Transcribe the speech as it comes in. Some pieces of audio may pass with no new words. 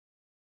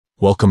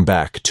Welcome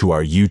back to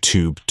our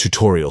YouTube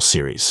tutorial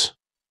series.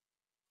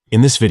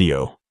 In this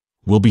video,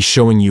 we'll be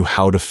showing you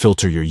how to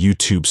filter your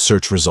YouTube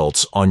search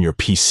results on your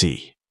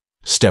PC.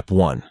 Step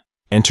 1.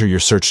 Enter your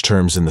search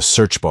terms in the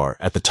search bar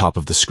at the top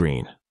of the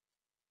screen.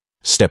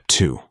 Step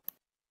 2.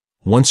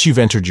 Once you've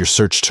entered your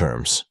search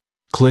terms,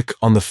 click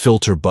on the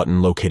filter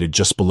button located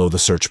just below the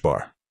search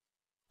bar.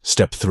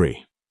 Step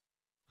 3.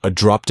 A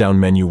drop-down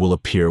menu will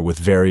appear with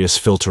various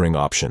filtering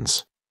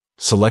options.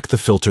 Select the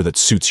filter that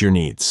suits your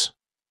needs.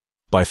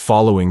 By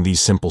following these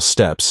simple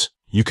steps,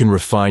 you can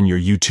refine your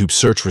YouTube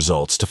search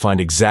results to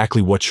find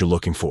exactly what you're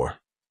looking for.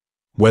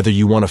 Whether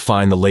you want to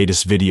find the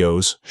latest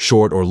videos,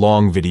 short or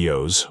long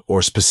videos,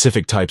 or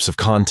specific types of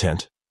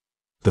content,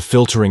 the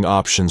filtering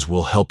options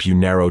will help you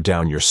narrow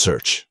down your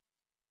search.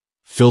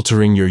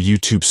 Filtering your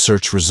YouTube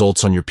search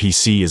results on your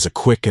PC is a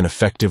quick and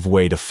effective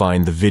way to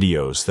find the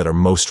videos that are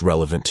most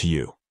relevant to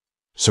you.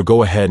 So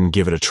go ahead and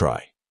give it a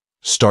try.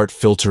 Start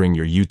filtering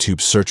your YouTube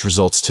search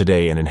results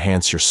today and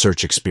enhance your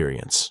search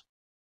experience.